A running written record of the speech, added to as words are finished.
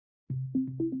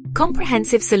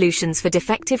comprehensive solutions for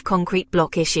defective concrete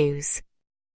block issues.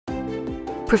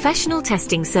 Professional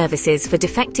testing services for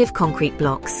defective concrete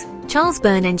blocks. Charles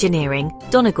Byrne Engineering,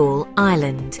 Donegal,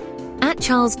 Ireland. At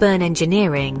Charles Byrne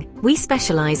Engineering, we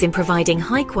specialize in providing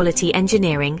high-quality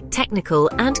engineering, technical,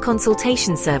 and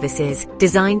consultation services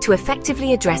designed to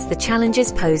effectively address the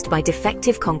challenges posed by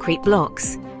defective concrete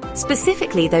blocks,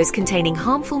 specifically those containing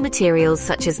harmful materials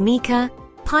such as mica,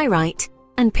 pyrite,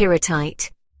 and pyrrhotite.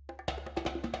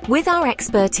 With our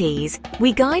expertise,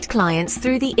 we guide clients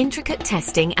through the intricate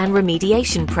testing and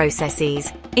remediation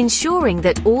processes, ensuring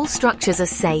that all structures are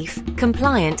safe,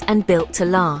 compliant, and built to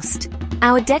last.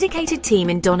 Our dedicated team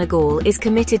in Donegal is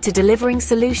committed to delivering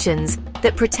solutions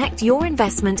that protect your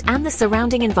investment and the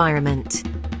surrounding environment.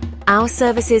 Our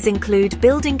services include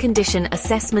building condition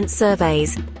assessment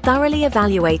surveys, thoroughly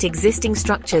evaluate existing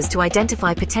structures to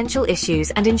identify potential issues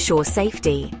and ensure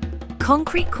safety,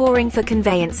 concrete coring for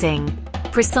conveyancing,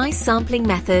 precise sampling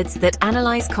methods that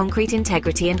analyze concrete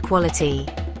integrity and quality,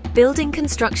 building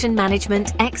construction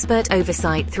management expert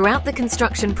oversight throughout the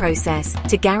construction process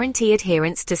to guarantee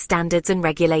adherence to standards and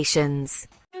regulations.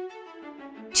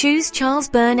 Choose Charles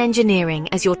Byrne Engineering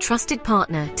as your trusted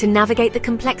partner to navigate the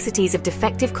complexities of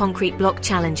defective concrete block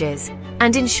challenges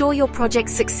and ensure your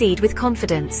projects succeed with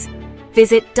confidence.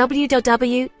 Visit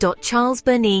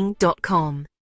www.charlesburning.com.